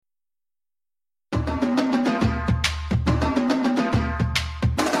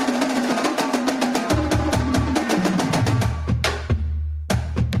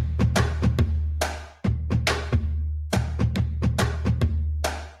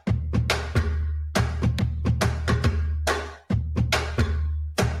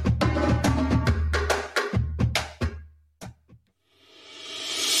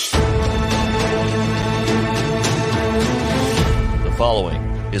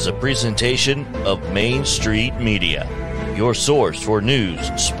is a presentation of Main Street Media, your source for news,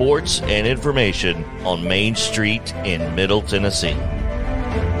 sports, and information on Main Street in Middle Tennessee.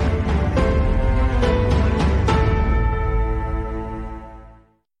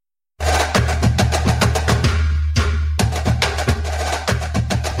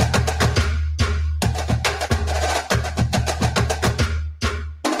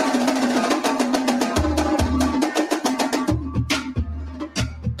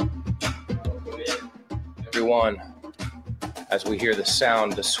 As we hear the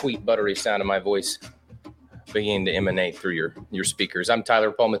sound, the sweet, buttery sound of my voice beginning to emanate through your speakers. I'm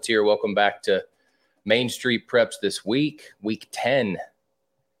Tyler Palmatier. Welcome back to Main Street Preps this week, week 10.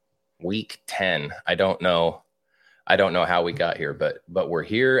 I don't know how we got here, but we're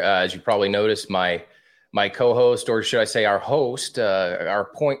here. As you probably noticed, my co-host, or should I say our host, our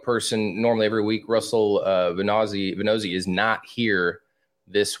point person normally every week, Russell Venozzi is not here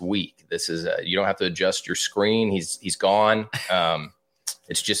this week. This is you don't have to adjust your screen. He's gone.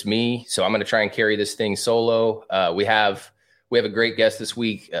 It's just me. So I'm going to try and carry this thing solo. We have a great guest this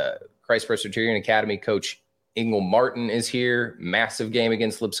week. Christ Presbyterian Academy coach Engel Martin is here. Massive game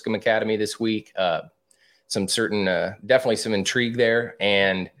against Lipscomb Academy this week. Definitely some intrigue there,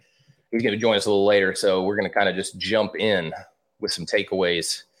 and he's going to join us a little later. So we're going to kind of just jump in with some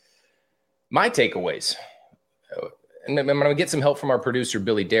takeaways. My takeaways. And I'm going to get some help from our producer,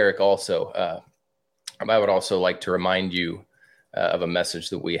 Billy Derrick, also. I would also like to remind you of a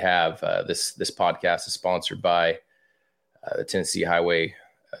message that we have. This podcast is sponsored by the Tennessee Highway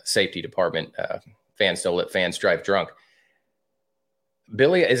Safety Department. Fans don't let fans drive drunk.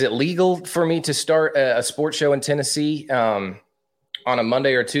 Billy, is it legal for me to start a sports show in Tennessee on a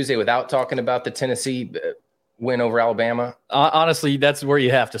Monday or Tuesday without talking about the Tennessee win over Alabama? Honestly, that's where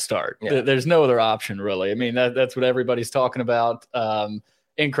you have to start. Yeah. There's no other option, really. I mean, that's what everybody's talking about.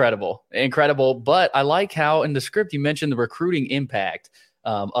 Incredible. But I like how in the script you mentioned the recruiting impact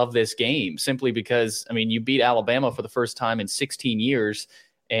of this game, simply because, I mean, you beat Alabama for the first time in 16 years,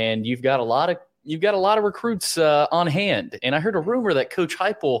 and you've got a lot of recruits on hand. And I heard a rumor that Coach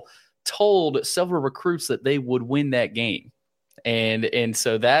Heupel told several recruits that they would win that game, and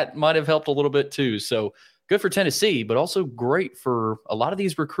so that might have helped a little bit too. So good for Tennessee, but also great for a lot of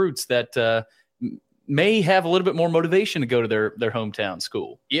these recruits that may have a little bit more motivation to go to their hometown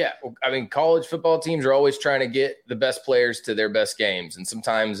school. Yeah. I mean, college football teams are always trying to get the best players to their best games. And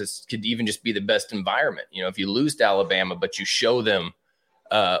sometimes it could even just be the best environment. You know, if you lose to Alabama, but you show them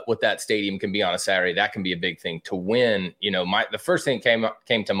what that stadium can be on a Saturday, that can be a big thing. To win, you know, the first thing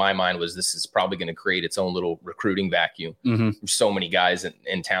came to my mind was this is probably going to create its own little recruiting vacuum. Mm-hmm. There's so many guys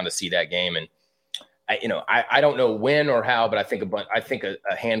in town to see that game. And, I don't know when or how, but I think a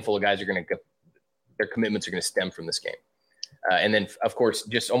handful of guys their commitments are going to stem from this game. And then, of course,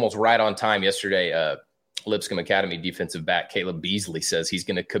 just almost right on time yesterday, Lipscomb Academy defensive back Caleb Beasley says he's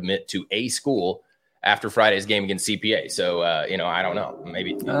going to commit to a school after Friday's game against CPA. So, I don't know.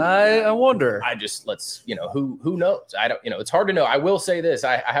 Maybe I wonder. Who knows? I don't. It's hard to know. I will say this.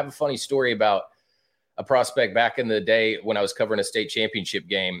 I have a funny story about a prospect back in the day when I was covering a state championship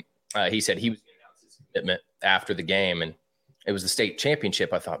game. He said he was commitment after the game, and it was the state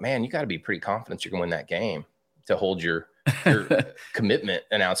championship. I thought, man, you got to be pretty confident you're going to win that game to hold your commitment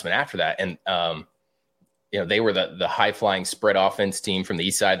announcement after that. And they were the high flying spread offense team from the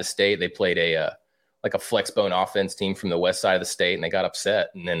east side of the state. They played a flex bone offense team from the west side of the state, and they got upset.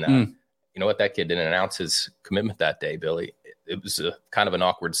 And then you know what, that kid didn't announce his commitment that day, Billy. It was a kind of an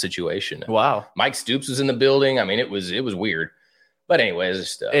awkward situation. Wow. Mike Stoops was in the building. I mean, it was weird. But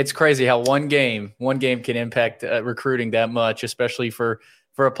anyways, it's crazy how one game can impact recruiting that much, especially for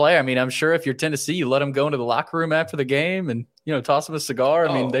a player. I mean, I'm sure if you're Tennessee, you let them go into the locker room after the game and toss them a cigar.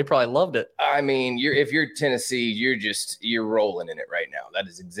 I mean, they probably loved it. I mean, if you're Tennessee, you're rolling in it right now. That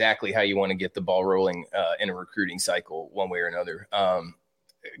is exactly how you want to get the ball rolling in a recruiting cycle, one way or another.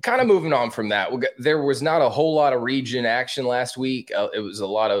 Kind of moving on from that, there was not a whole lot of region action last week. It was a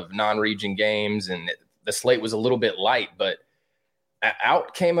lot of non-region games, and the slate was a little bit light, but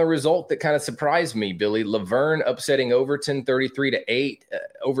out came a result that kind of surprised me, Billy. Laverne upsetting Overton 33-8.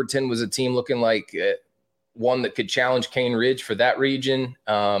 Overton was a team looking like one that could challenge Cane Ridge for that region.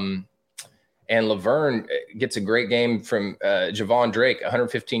 And Laverne gets a great game from Javon Drake,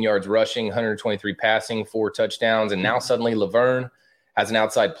 115 yards rushing, 123 passing, 4 touchdowns. And now suddenly Laverne has an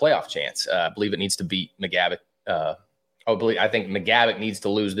outside playoff chance. I believe it needs to beat McGavock. I think McGavock needs to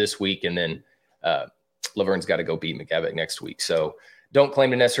lose this week, and then Laverne's got to go beat McGavock next week. So don't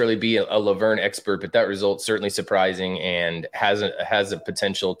claim to necessarily be a Laverne expert, but that result's certainly surprising and has a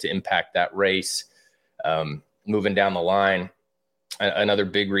potential to impact that race. Moving down the line, another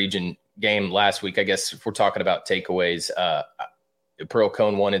big region game last week. I guess if we're talking about takeaways, Pearl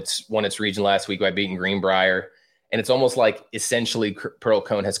Cone won its region last week by beating Greenbrier. And it's almost like essentially Pearl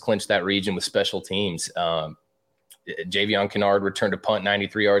Cone has clinched that region with special teams. Javion Kennard returned a punt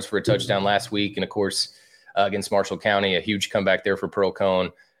 93 yards for a touchdown last week. And of course, against Marshall County, a huge comeback there for Pearl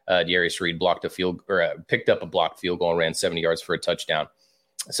Cone. Darius Reed picked up a blocked field goal and ran 70 yards for a touchdown.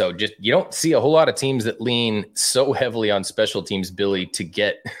 So just, you don't see a whole lot of teams that lean so heavily on special teams, Billy, to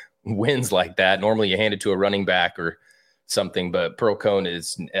get wins like that. Normally you hand it to a running back or something, but Pearl Cone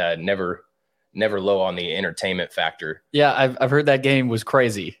is never low on the entertainment factor. Yeah, I've heard that game was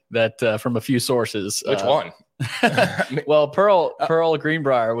crazy. That from a few sources. Which one? Well, Pearl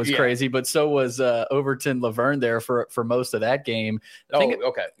Greenbrier was crazy, but so was Overton Laverne there for most of that game.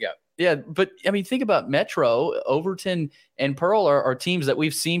 Okay, yeah. Yeah, but I mean, think about Metro, Overton, and Pearl are teams that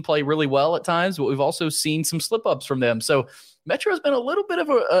we've seen play really well at times, but we've also seen some slip-ups from them. So Metro has been a little bit of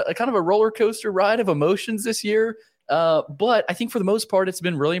a kind of a roller coaster ride of emotions this year. But I think for the most part, it's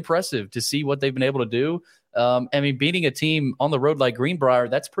been really impressive to see what they've been able to do. I mean, beating a team on the road like Greenbrier,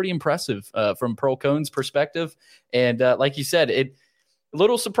 that's pretty impressive from Pearl Cone's perspective. And like you said, a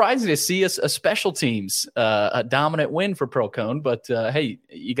little surprising to see a special teams a dominant win for Pearl Cone. But hey,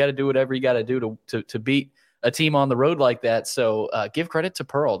 you got to do whatever you got to do to beat a team on the road like that. So give credit to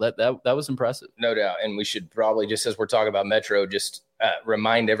Pearl. That was impressive. No doubt. And we should probably, just as we're talking about Metro, just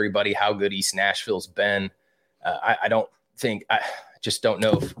remind everybody how good East Nashville's been. I just don't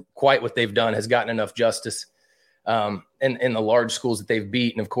know if quite what they've done has gotten enough justice in the large schools that they've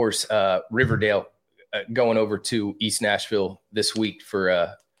beat. And of course, Riverdale going over to East Nashville this week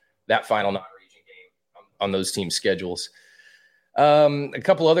for that final non-region game on those team schedules. A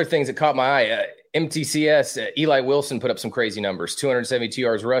couple other things that caught my eye. MTCS, Eli Wilson put up some crazy numbers: 272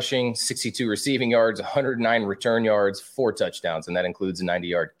 yards rushing, 62 receiving yards, 109 return yards, 4 touchdowns. And that includes a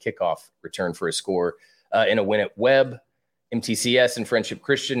 90-yard kickoff return for a score in a win at Webb. MTCS and Friendship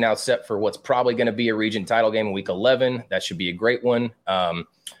Christian now set for what's probably going to be a region title game in week 11. That should be a great one.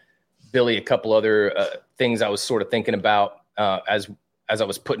 Billy, a couple other things I was sort of thinking about as I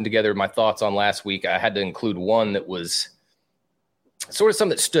was putting together my thoughts on last week. I had to include one that was sort of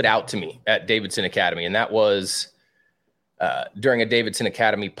something that stood out to me at Davidson Academy, and that was during a Davidson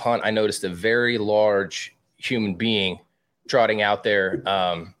Academy punt, I noticed a very large human being trotting out there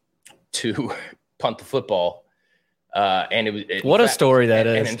to punt the football. And what a story that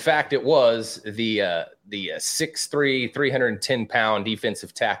is. And in fact, it was the 6'3", 310-pound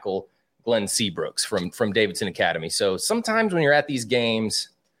defensive tackle, Glenn Seabrooks from Davidson Academy. So sometimes when you're at these games,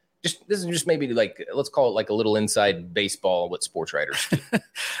 this is just maybe like, let's call it like a little inside baseball, what sports writers do.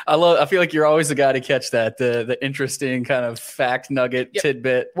 I feel like you're always the guy to catch that, the interesting kind of fact nugget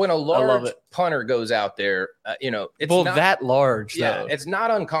tidbit. When a large punter goes out there, it's not that large. Yeah, though. It's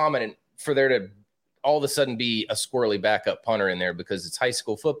not uncommon for there to all of a sudden be a squirrely backup punter in there because it's high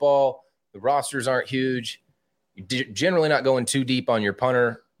school football. The rosters aren't huge. You're generally not going too deep on your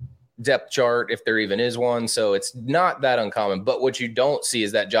punter depth chart, if there even is one. So it's not that uncommon. But what you don't see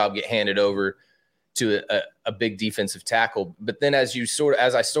is that job get handed over to a big defensive tackle. But then I said, so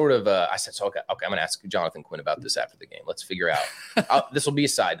okay, I'm going to ask Jonathan Quinn about this after the game. Let's figure out. This will be a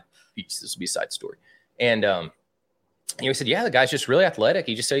side piece. This will be a side story. And he said, yeah, the guy's just really athletic.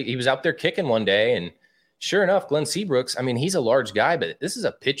 He just said he was out there kicking one day, and sure enough, Glenn Seabrooks, I mean, he's a large guy, but this is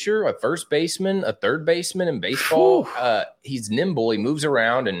a pitcher, a first baseman, a third baseman in baseball. He's nimble. He moves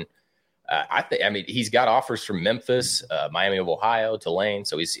around, and he's got offers from Memphis, Miami of Ohio, Tulane.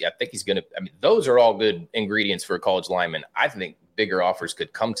 So I think he's going to. I mean, those are all good ingredients for a college lineman. I think bigger offers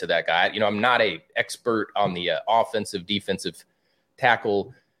could come to that guy. I'm not an expert on the offensive, defensive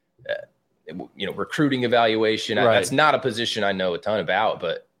tackle, recruiting evaluation. Right. That's not a position I know a ton about,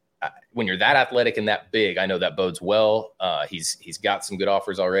 but when you're that athletic and that big, I know that bodes well. He's got some good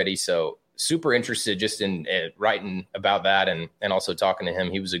offers already. So super interested just in writing about that and also talking to him.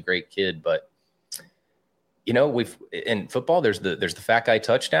 He was a great kid, but we've in football, there's the fat guy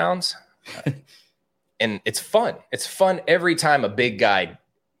touchdowns and it's fun. It's fun every time a big guy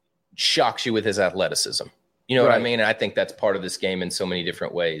shocks you with his athleticism. You know what I mean? And I think that's part of this game in so many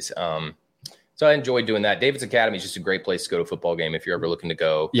different ways. So I enjoyed doing that. Davidson Academy is just a great place to go to a football game if you're ever looking to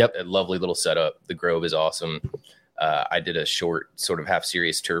go. Yep. A lovely little setup. The Grove is awesome. I did a short sort of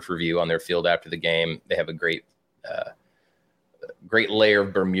half-serious turf review on their field after the game. They have a great layer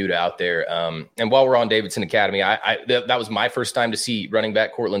of Bermuda out there. And while we're on Davidson Academy, that was my first time to see running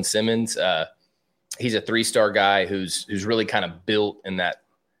back Cortland Simmons. He's a 3-star guy who's really kind of built in that,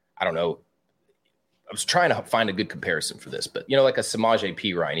 I don't know, I was trying to find a good comparison for this, but like a Samaje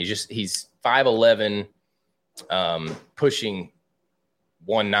Perine. He's 5'11", pushing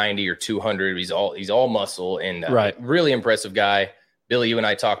 190 or 200. He's all muscle and right. Really impressive guy. Billy, you and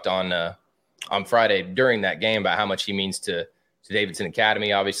I talked on Friday during that game about how much he means to Davidson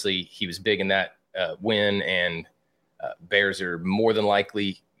Academy. Obviously, he was big in that win, and Bears are more than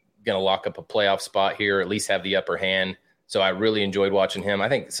likely going to lock up a playoff spot here, or at least have the upper hand. So I really enjoyed watching him. I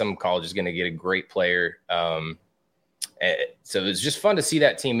think some college is going to get a great player. So it's just fun to see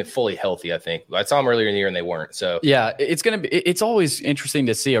that team fully healthy. I think I saw them earlier in the year and they weren't. So yeah, it's always interesting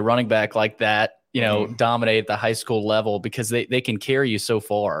to see a running back like that, dominate at the high school level, because they can carry you so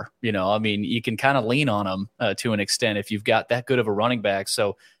far. I mean, you can kind of lean on them to an extent if you've got that good of a running back.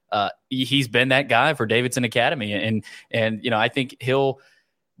 So he's been that guy for Davidson Academy, and I think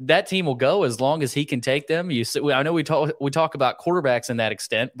that team will go as long as he can take them. I know we talk about quarterbacks in that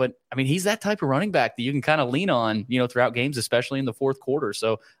extent, but I mean, he's that type of running back that you can kind of lean on, throughout games, especially in the fourth quarter.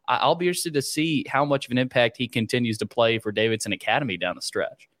 So I'll be interested to see how much of an impact he continues to play for Davidson Academy down the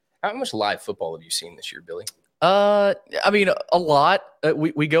stretch. How much live football have you seen this year, Billy? I mean, a lot.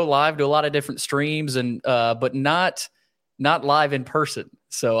 We go live to a lot of different streams, and but not live in person.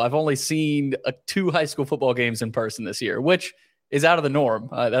 So I've only seen 2 high school football games in person this year, which is out of the norm.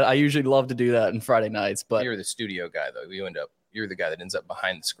 I usually love to do that on Friday nights, but you're the studio guy though. You're the guy that ends up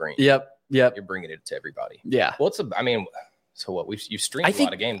behind the screen. Yep. You're bringing it to everybody. Yeah. Well, so what? You've streamed a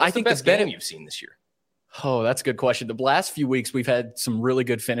lot of games. What's the best game you've seen this year? Oh, that's a good question. The last few weeks we've had some really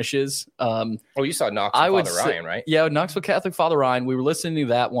good finishes. You saw Knoxville Father Ryan, right? Yeah, Knoxville Catholic Father Ryan. We were listening to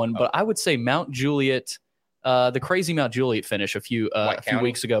that one, but I would say Mount Juliet. The crazy Mount Juliet finish a few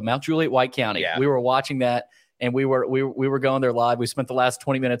weeks ago. Mount Juliet, White County. Yeah. We were watching that. And we were going there live. We spent the last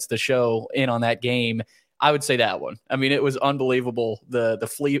 20 minutes of the show in on that game. I would say that one. I mean, it was unbelievable. The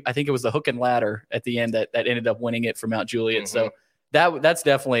fleet, I think it was the hook and ladder at the end that ended up winning it for Mount Juliet. Mm-hmm. So that's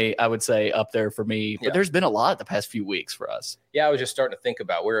definitely, I would say, up there for me. But there's been a lot the past few weeks for us. Yeah, I was just starting to think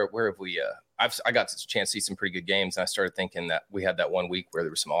about where have we I got a chance to see some pretty good games, and I started thinking that we had that one week where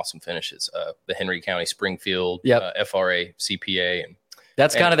there were some awesome finishes. The Henry County Springfield, FRA, CPA, and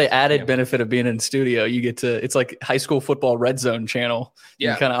that's kind of the added benefit of being in the studio. You get to, it's like high school football red zone channel. You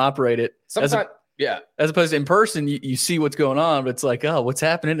can kind of operate it. Sometimes, as opposed to in person, you see what's going on, but it's like, oh, what's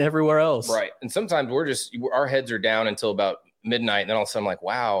happening everywhere else? Right. And sometimes our heads are down until about midnight. And then all of a sudden I'm like,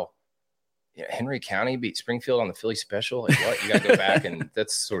 wow, Henry County beat Springfield on the Philly special. Like, what? You got to go back. And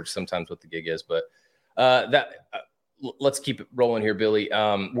that's sort of sometimes what the gig is. But let's keep it rolling here, Billy.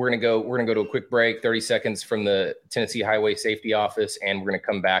 We're gonna go to a quick break, 30 seconds from the Tennessee Highway Safety Office, and we're gonna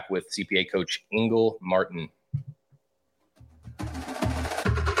come back with CPA coach Engel Martin.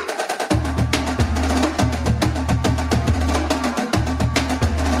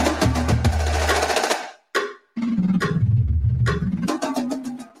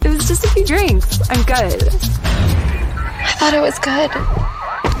 It was just a few drinks. I'm good. I thought it was good.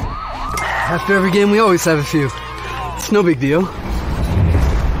 After every game, we always have a few. It's no big deal.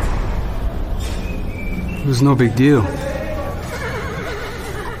 It was no big deal.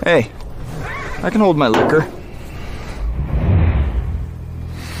 Hey, I can hold my liquor.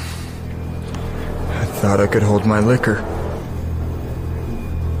 I thought I could hold my liquor.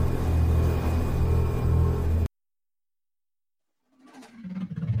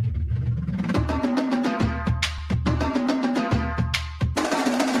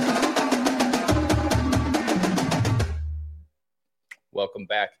 Welcome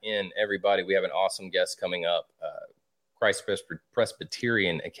back in, everybody. We have an awesome guest coming up. Christ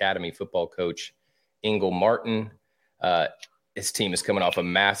Presbyterian Academy football coach Engel Martin. His team is coming off a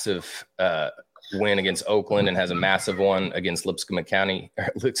massive win against Oakland and has a massive one against Lipscomb Academy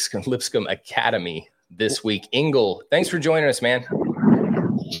this week. Engel, thanks for joining us, man.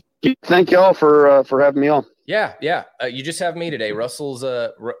 Thank y'all for having me on. Yeah. You just have me today.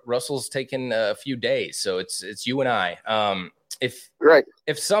 Russell's taken a few days, so it's you and I.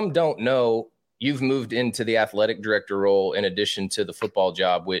 If some don't know, you've moved into the athletic director role in addition to the football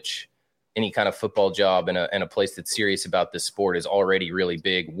job, which any kind of football job in a place that's serious about this sport is already really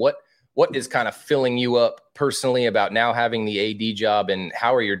big. What is kind of filling you up personally about now having the AD job, and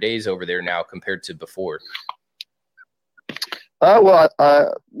how are your days over there now compared to before? Well, I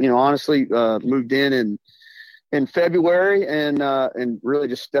honestly moved in February and really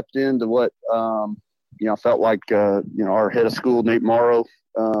just stepped into what I felt like our head of school, Nate Morrow,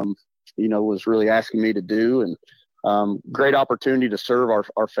 was really asking me to do, and great opportunity to serve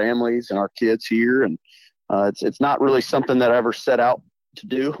our families and our kids here. And it's not really something that I ever set out to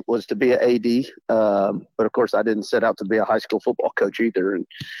do, was to be an AD. But of course I didn't set out to be a high school football coach either. And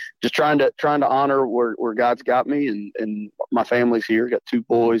just trying to honor where God's got me, and my family's here. Got 2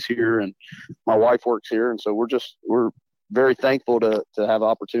 boys here, and my wife works here. And so we're very thankful to have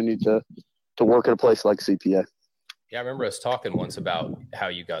opportunity to work at a place like CPA. Yeah, I remember us talking once about how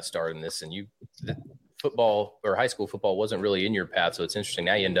you got started in this, and football or high school football wasn't really in your path. So it's interesting.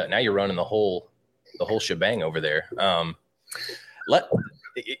 Now you're running the whole shebang over there.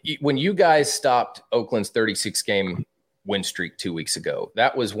 When you guys stopped Oakland's 36 game win streak 2 weeks ago,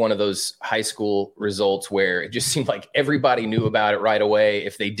 that was one of those high school results where it just seemed like everybody knew about it right away.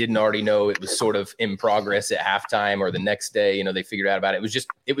 If they didn't already know, it was sort of in progress at halftime or the next day, they figured out about it.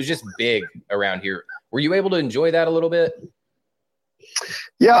 It was just big around here. Were you able to enjoy that a little bit?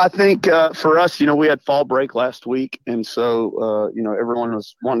 Yeah, I think for us, we had fall break last week. And so, everyone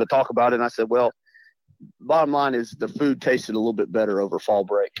was wanting to talk about it. And I said, well, bottom line is the food tasted a little bit better over fall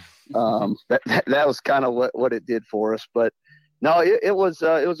break. That was kind of what it did for us. But no, it was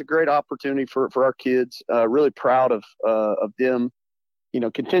a great opportunity for our kids. Really proud of them,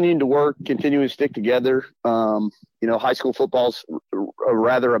 continuing to work, continuing to stick together. High school football's a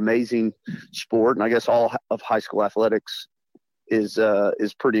rather amazing sport, and I guess all of high school athletics is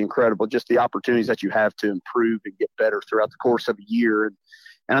pretty incredible. Just the opportunities that you have to improve and get better throughout the course of a year.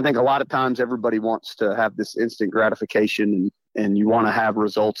 And I think a lot of times everybody wants to have this instant gratification and you want to have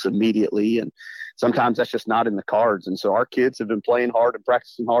results immediately. And sometimes that's just not in the cards. And so our kids have been playing hard and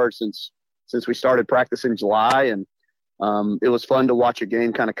practicing hard since we started practicing July. And it was fun to watch a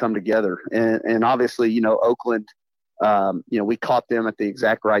game kind of come together. And obviously, Oakland, we caught them at the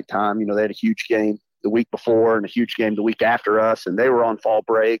exact right time. They had a huge game the week before and a huge game the week after us, and they were on fall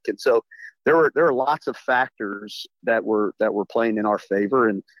break. And so there were lots of factors that were playing in our favor.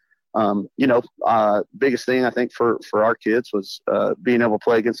 And, biggest thing I think for our kids was being able to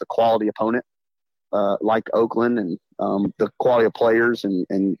play against a quality opponent like Oakland and the quality of players.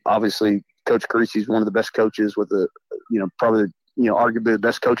 And obviously Coach Creasy's one of the best coaches with probably arguably the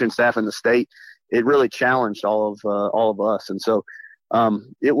best coaching staff in the state. It really challenged all of us. And so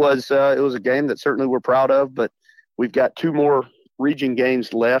it was a game that certainly we're proud of, but we've got 2 more region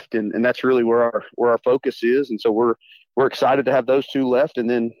games left, and that's really where our focus is. And so we're excited to have those 2 left, and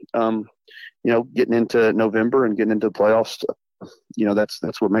then getting into November and getting into the playoffs.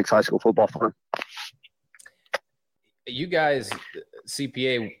 That's what makes high school football fun. You guys,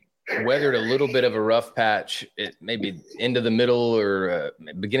 CPA, weathered a little bit of a rough patch, maybe into the middle or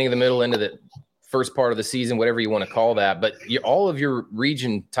beginning of the middle, into the first part of the season, whatever you want to call that. But all of your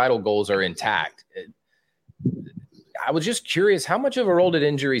region title goals are intact. I was just curious, how much of a role did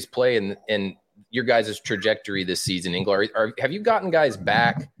injuries play in your guys' trajectory this season, Engel? Have you gotten guys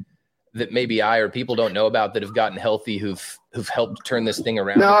back that maybe I or people don't know about that have gotten healthy who've helped turn this thing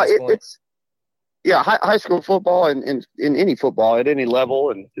around? No, it's high school football and in any football at any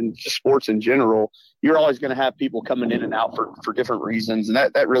level and just sports in general, you're always going to have people coming in and out for different reasons. And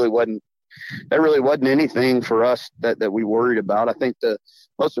that really wasn't anything for us that we worried about. I think the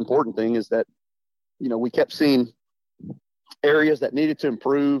most important thing is that, we kept seeing areas that needed to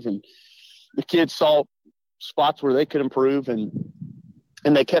improve, and the kids saw spots where they could improve, and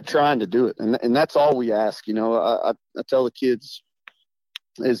they kept trying to do it. And that's all we ask. I tell the kids,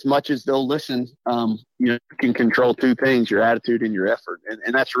 as much as they'll listen, you can control 2 things: your attitude and your effort.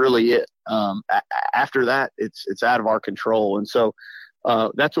 And that's really it. After that, it's out of our control. And so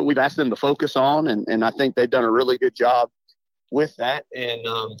that's what we've asked them to focus on. And I think they've done a really good job with that. And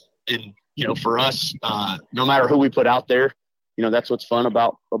for us, no matter who we put out there, that's what's fun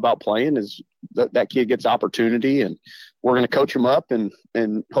about playing is that kid gets opportunity, and we're going to coach him up, and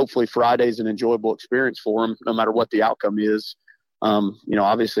hopefully Friday's an enjoyable experience for him, no matter what the outcome is.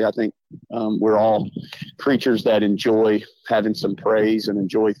 Obviously I think we're all creatures that enjoy having some praise and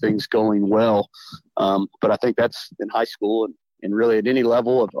enjoy things going well. But I think that's in high school and really at any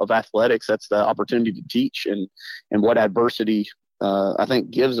level of athletics, that's the opportunity to teach, and what adversity I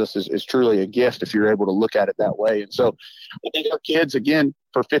think gives us is truly a gift if you're able to look at it that way. And so I think our kids, again,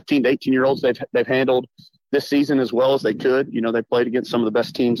 for 15 to 18-year-olds, they've handled this season as well as they could. They played against some of the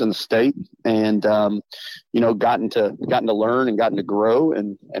best teams in the state, and gotten to learn and gotten to grow,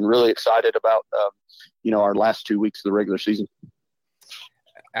 and really excited about our last 2 weeks of the regular season.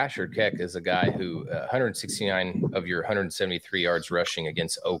 Asher Keck is a guy who 169 of your 173 yards rushing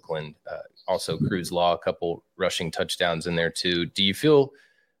against Oakland. Also, Cruz Law, a couple rushing touchdowns in there too. Do you feel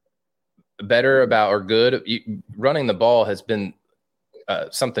better about, or good? Running the ball has been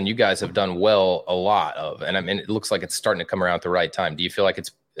something you guys have done well a lot of, and I mean, it looks like it's starting to come around at the right time. Do you feel like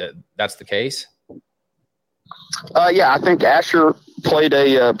that's the case? Yeah, I think Asher played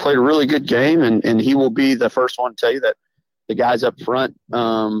a really good game, and he will be the first one to tell you that the guys up front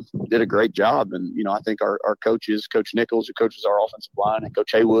did a great job. And, I think our coaches, Coach Nichols, who coaches our offensive line, and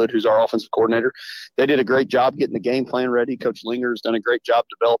Coach Haywood, who's our offensive coordinator, they did a great job getting the game plan ready. Coach Linger's done a great job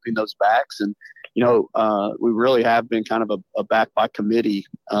developing those backs. And, we really have been kind of a back by committee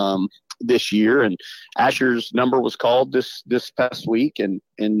this year. And Asher's number was called this past week, and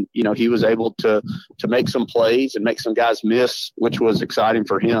he was able to make some plays and make some guys miss, which was exciting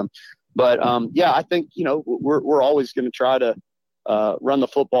for him. But I think we're always going to try to run the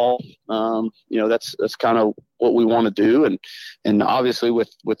football. That's kind of what we want to do, and obviously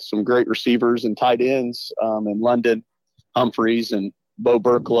with some great receivers and tight ends in London Humphreys and Bo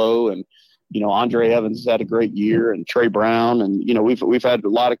Burklow, and Andre Evans has had a great year, and Trey Brown, and we've had a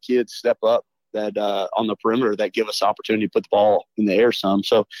lot of kids step up that on the perimeter that give us opportunity to put the ball in the air some.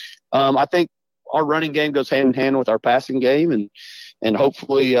 So I think our running game goes hand in hand with our passing game, and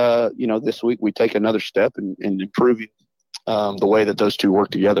hopefully this week we take another step in improving the way that those two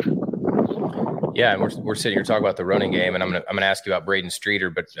work together. Yeah, and we're sitting here talking about the running game, and I'm gonna ask you about Braden Streeter,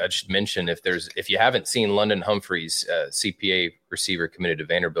 but I just mentioned if you haven't seen London Humphreys, CPA receiver committed to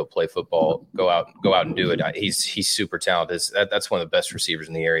Vanderbilt, play football, go out and do it. He's super talented. That's one of the best receivers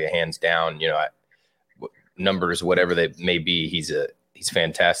in the area, hands down. Numbers, whatever they may be, he's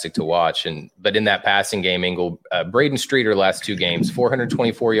fantastic to watch. But in that passing game, Engel, Braden Streeter last 2 games,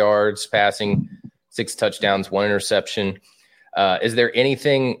 424 yards passing, 6 touchdowns, 1 interception. Is there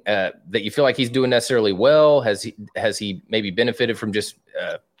anything that you feel like he's doing necessarily well? Has he maybe benefited from just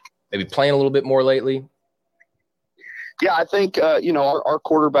maybe playing a little bit more lately? Yeah, I think our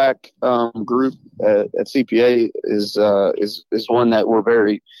quarterback group at CPA is one that we're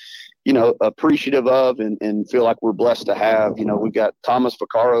very appreciative of and feel like we're blessed to have. We've got Thomas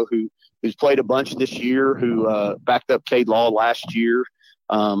Vaccaro who's played a bunch this year, who backed up Cade Law last year.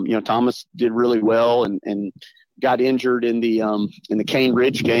 Thomas did really well and got injured in the Cane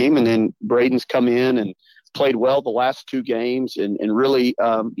Ridge game, and then Braden's come in and played well the last 2 games, and really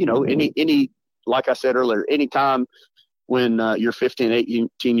any like I said earlier, anytime when you're 15,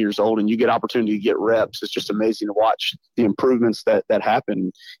 18 years old and you get opportunity to get reps, it's just amazing to watch the improvements that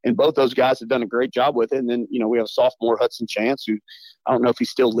happen. And both those guys have done a great job with it. And then, we have sophomore Hudson Chance, who I don't know if he's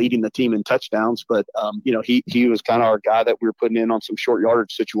still leading the team in touchdowns, but, he was kind of our guy that we were putting in on some short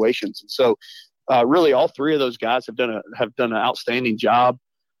yardage situations. And so really all 3 of those guys have done an outstanding job.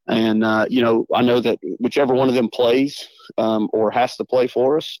 And, I know that whichever one of them plays or has to play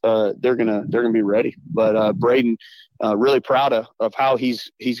for us, they're gonna be ready. But Braden, really proud of how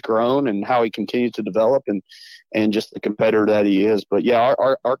he's grown and how he continues to develop and just the competitor that he is. But yeah,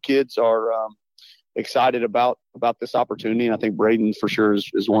 our kids are excited about this opportunity, and I think Braden for sure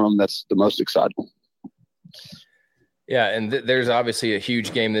is one of them that's the most excited. Yeah, and there's obviously a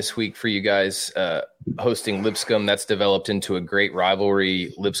huge game this week for you guys hosting Lipscomb. That's developed into a great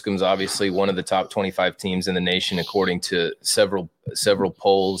rivalry. Lipscomb's obviously one of the top 25 teams in the nation, according to several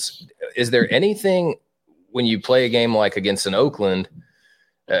polls. Is there anything when you play a game like against an Oakland,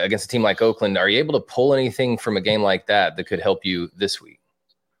 against a team like Oakland, are you able to pull anything from a game like that could help you this week?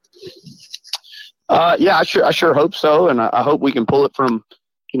 Yeah, I sure hope so, and I hope we can pull it from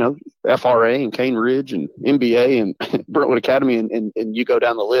FRA and Cane Ridge and NBA and Brentwood Academy, and you go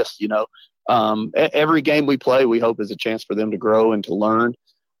down the list. Every game we play, we hope is a chance for them to grow and to learn.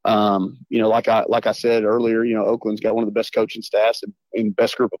 Like I said earlier, Oakland's got one of the best coaching staffs and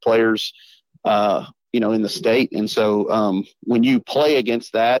best group of players, in the state. And so when you play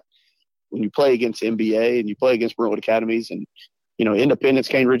against that, when you play against NBA and you play against Brentwood Academies and Independence,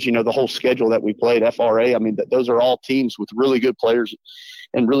 Cane Ridge, the whole schedule that we played, FRA, I mean, those are all teams with really good players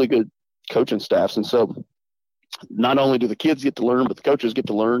and really good coaching staffs. And so not only do the kids get to learn, but the coaches get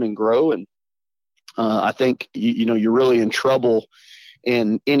to learn and grow. And I think, you're really in trouble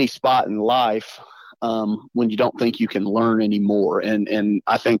in any spot in life when you don't think you can learn anymore. And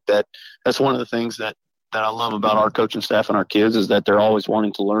I think that's one of the things that I love about our coaching staff and our kids is that they're always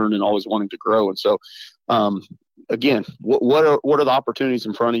wanting to learn and always wanting to grow. And so, again, what are the opportunities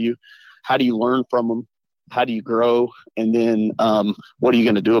in front of you? How do you learn from them? How do you grow? And then what are you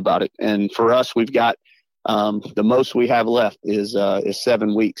going to do about it? And for us, we've got the most we have left is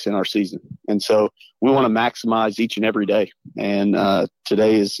 7 weeks in our season. And so we want to maximize each and every day. And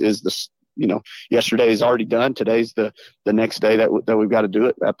today is yesterday is already done. Today's the next day that we've got to do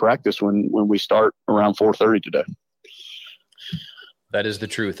it at practice when we start around 4:30 today. That is the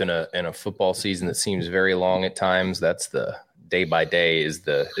truth in a football season that seems very long at times. That's the day by day is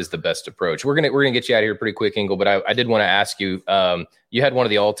the best approach. We're gonna get you out of here pretty quick, Engel. But I did want to ask you. You had one of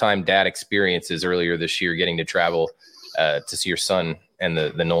the all-time dad experiences earlier this year, getting to travel to see your son and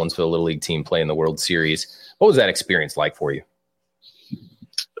the Nolensville Little League team play in the World Series. What was that experience like for you?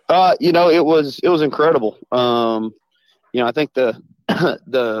 It was incredible. I think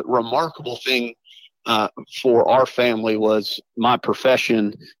the remarkable thing for our family was my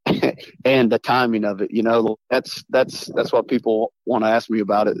profession and the timing of it. That's what people want to ask me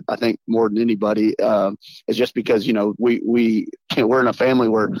about it. I think more than anybody is just because we're in a family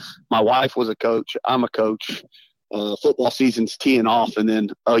where my wife was a coach, I'm a coach. Football season's teeing off, and then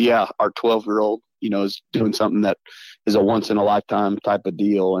our 12-year-old is doing something that is a once in a lifetime type of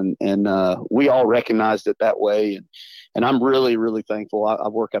deal, and we all recognized it that way, and I'm really, really thankful. I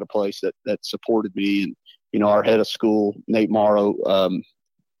work at a place that supported me, and our head of school, Nate Morrow,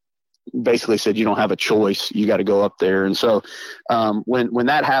 basically said, you don't have a choice, you got to go up there. And so when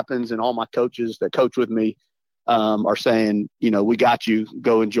that happens, and all my coaches that coach with me are saying, we got you,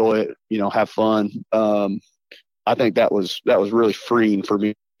 go enjoy it, have fun. I think that was really freeing for me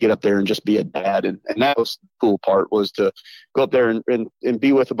to get up there and just be a dad. And that was the cool part, was to go up there and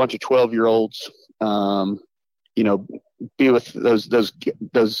be with a bunch of 12-year-olds, be with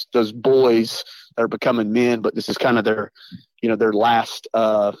those boys that are becoming men, but this is kind of their last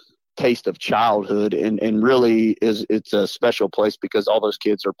taste of childhood. And really it's a special place because all those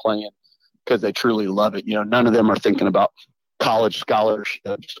kids are playing because they truly love it. None of them are thinking about college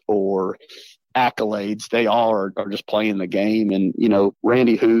scholarships or accolades. They all are just playing the game. And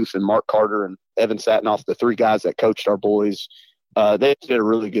Randy Huth and Mark Carter and Evan Satinoff, the three guys that coached our boys, they did a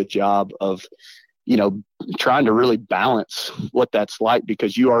really good job of trying to really balance what that's like,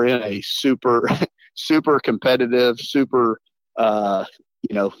 because you are in a super super competitive, super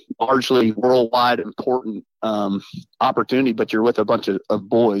largely worldwide important opportunity, but you're with a bunch of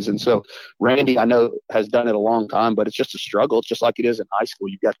boys. And so Randy, I know, has done it a long time, but it's just a struggle. It's just like it is in high school.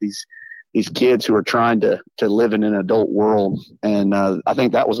 You've got these kids who are trying to live in an adult world. And I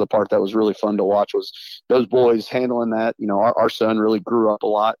think that was the part that was really fun to watch, was those boys handling that. Our son really grew up a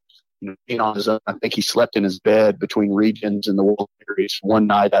lot, being on his own. I think he slept in his bed between regions and the World Series one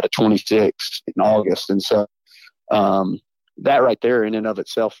night out of 26 in August. And so that right there in and of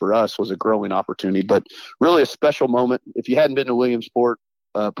itself for us was a growing opportunity, but really a special moment. If you hadn't been to Williamsport,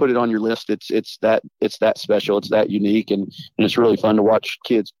 put it on your list. It's that special. It's that unique, and it's really fun to watch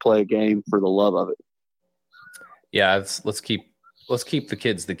kids play a game for the love of it. Yeah, let's keep the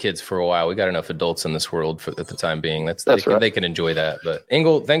kids for a while. We got enough adults in this world at the time being. That's right. They can enjoy that. But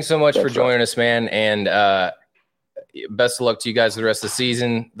Engel, thanks so much for joining us, man, and best of luck to you guys the rest of the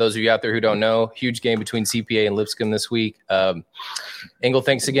season. Those of you out there who don't know, huge game between CPA and Lipscomb this week. Engel,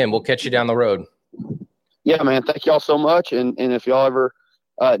 thanks again. We'll catch you down the road. Yeah, man. Thank y'all so much. And if y'all ever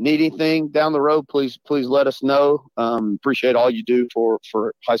need anything down the road, please let us know. Appreciate all you do for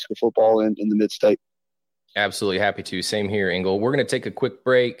high school football in the Mid-State. Absolutely happy to. Same here, Engel. We're going to take a quick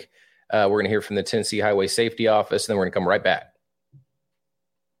break. We're going to hear from the Tennessee Highway Safety Office, and then we're going to come right back.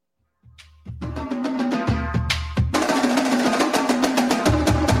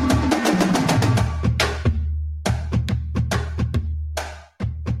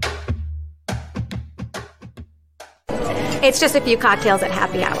 It's just a few cocktails at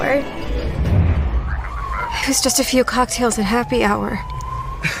happy hour. It was just a few cocktails at happy hour.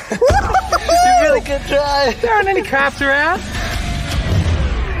 You really good try. There aren't any cops around.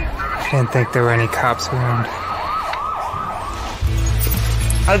 I didn't think there were any cops around.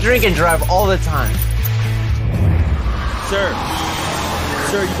 I drink and drive all the time. Sir,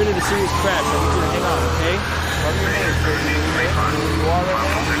 you've been in a serious crash. I need you to hang on, okay? Tell me your name, sir. Where you are right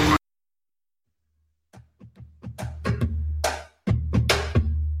now?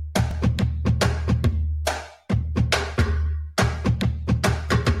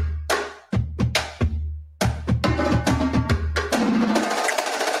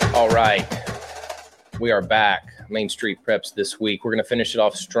 All right, we are back. Main Street Preps this week. We're going to finish it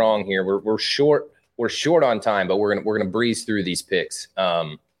off strong here. We're short on time, but we're gonna breeze through these picks.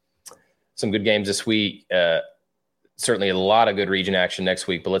 Some good games this week. Certainly a lot of good region action next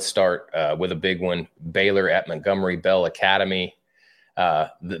week. But let's start with a big one: Baylor at Montgomery Bell Academy.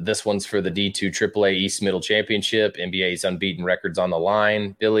 This one's for the D2 AAA East Middle Championship. NBA's unbeaten records on the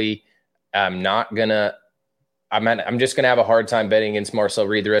line. Billy, I'm just going to have a hard time betting against Marcel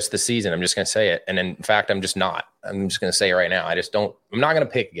Reed the rest of the season. I'm just going to say it. And in fact, I'm just not. I'm just going to say it right now. I'm not going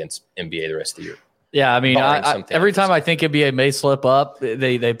to pick against NBA the rest of the year. Yeah, I mean, every time I think NBA may slip up,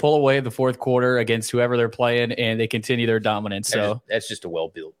 they pull away in the fourth quarter against whoever they're playing, and they continue their dominance. So that's just a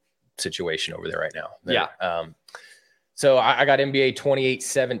well-built situation over there right now. Yeah. So I got NBA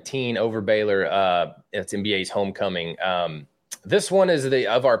 28-17 over Baylor. It's NBA's homecoming. This one is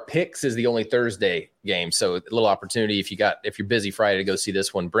of our picks is the only Thursday game. So a little opportunity if you're busy Friday to go see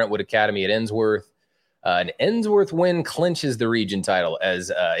this one. Brentwood Academy at Ensworth. An Ensworth win clinches the region title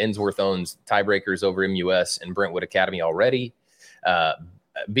as Ensworth owns tiebreakers over MUS and Brentwood Academy already.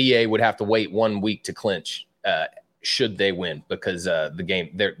 BA would have to wait 1 week to clinch should they win because the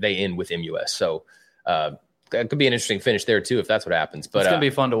game they end with MUS. So that could be an interesting finish there too if that's what happens. But it's gonna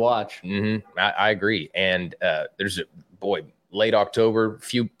be fun to watch. I agree. And there's late October,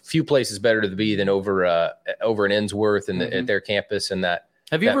 few places better to be than over in Ensworth and at their campus. And that.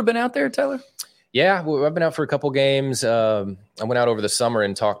 Have you ever been out there, Tyler? Yeah, I've been out for a couple games. I went out over the summer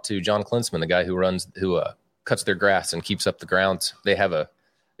and talked to John Klinsman, the guy who cuts their grass and keeps up the grounds. They have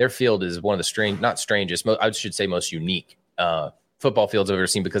their field is one of the I should say most unique football fields I've ever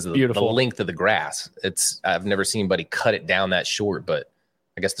seen because of the length of the grass. I've never seen anybody cut it down that short, but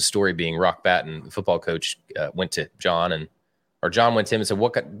I guess the story being Rock Batten, the football coach, went to John John went to him and said,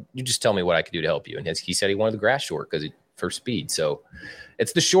 you just tell me what I could do to help you. And he said he wanted the grass short for speed. So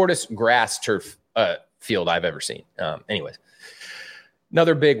it's the shortest grass turf field I've ever seen. Anyways,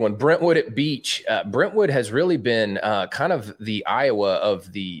 another big one, Brentwood at Beach. Brentwood has really been kind of the Iowa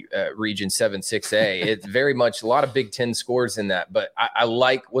of the Region 7-6A. It's very much a lot of Big Ten scores in that, but I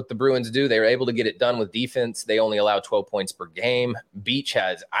like what the Bruins do. They were able to get it done with defense. They only allow 12 points per game. Beach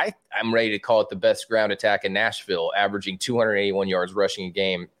has, I'm ready to call it the best ground attack in Nashville, averaging 281 yards rushing a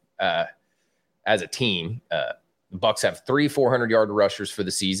game as a team. The Bucks have 3 400-yard rushers for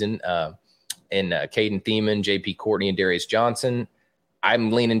the season. And Caden Thiemann, J.P. Courtney, and Darius Johnson.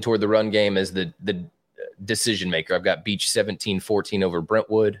 I'm leaning toward the run game as the decision maker. I've got Beach 17-14 over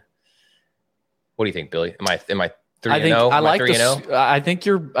Brentwood. What do you think, Billy? Am I 3-0? I think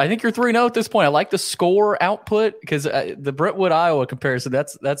you're 3-0 at this point. I like the score output because the Brentwood Iowa comparison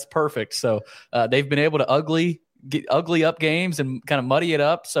that's perfect. So they've been able to ugly up games and kind of muddy it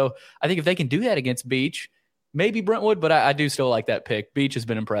up. So I think if they can do that against Beach, maybe Brentwood, but I do still like that pick. Beach has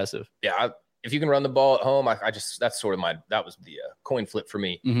been impressive. Yeah, if you can run the ball at home, that's sort of that was the coin flip for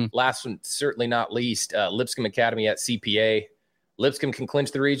me. Last one, certainly not least, Lipscomb Academy at CPA. Lipscomb can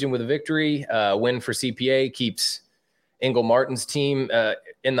clinch the region with a victory. Win for CPA keeps Engel Martin's team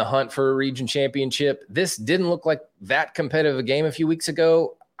in the hunt for a region championship. This didn't look like that competitive a game a few weeks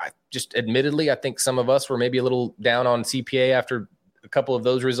ago. Admittedly, I think some of us were maybe a little down on CPA after a couple of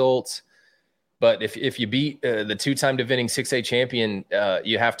those results. But if you beat the two-time defending 6A champion,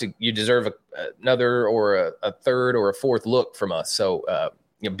 you deserve another or a third or a fourth look from us. So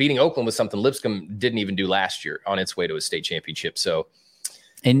beating Oakland was something Lipscomb didn't even do last year on its way to a state championship. So,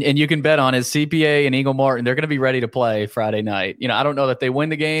 and you can bet on his CPA and Engel Martin. They're going to be ready to play Friday night. I don't know that they win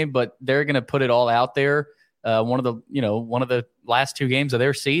the game, but they're going to put it all out there. One of the last 2 games of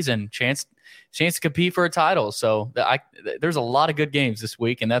their season, chance to compete for a title. So there's a lot of good games this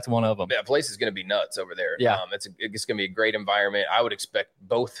week, and that's one of them. Yeah, place is going to be nuts over there. Yeah, it's going to be a great environment. I would expect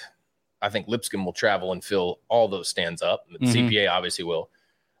both. I think Lipscomb will travel and fill all those stands up. CPA obviously will.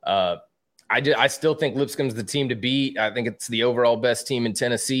 I still think Lipscomb's the team to beat. I think it's the overall best team in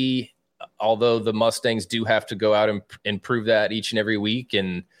Tennessee, although the Mustangs do have to go out and prove that each and every week.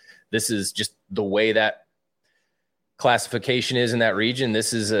 And this is just the way that classification is in that region.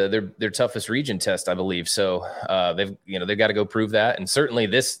 This is their toughest region test, I believe. So they've got to go prove that. And certainly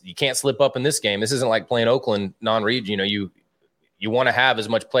you can't slip up in this game. This isn't like playing Oakland non-region. You want to have as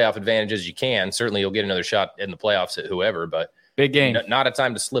much playoff advantage as you can. Certainly you'll get another shot in the playoffs at whoever, but big game. Not a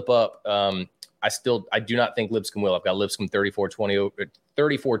time to slip up. I do not think Lipscomb will. I've got Lipscomb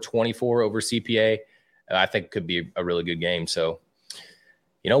 34-24 over CPA. I think it could be a really good game. So,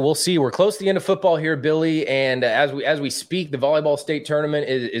 we'll see. We're close to the end of football here, Billy. And as we speak, the volleyball state tournament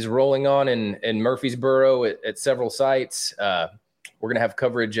is rolling on in Murfreesboro at several sites. We're going to have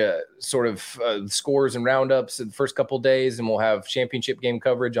coverage, scores and roundups in the first couple of days, and we'll have championship game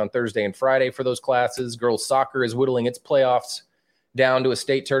coverage on Thursday and Friday for those classes. Girls soccer is whittling its playoffs down to a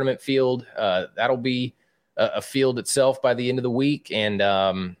state tournament field. That'll be a field itself by the end of the week, and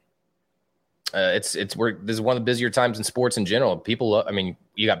this is one of the busier times in sports in general. People,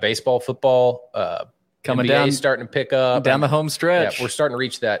 you got baseball, football, coming NBA down, starting to pick up down the home stretch. Yeah, we're starting to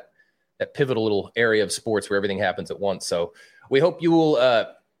reach that pivotal little area of sports where everything happens at once. So we hope you will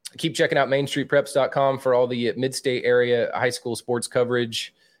keep checking out mainstreetpreps.com for all the mid-state area high school sports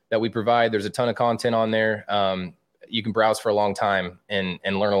coverage that we provide. There's a ton of content on there. You can browse for a long time and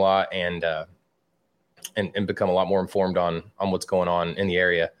learn a lot and become a lot more informed on what's going on in the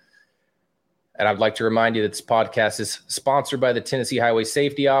area. And I'd like to remind you that this podcast is sponsored by the Tennessee Highway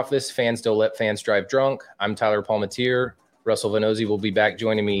Safety Office. Fans don't let fans drive drunk. I'm Tyler Palmatier. Russell Venozzi will be back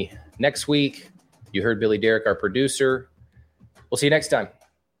joining me next week. You heard Billy Derrick, our producer. We'll see you next time.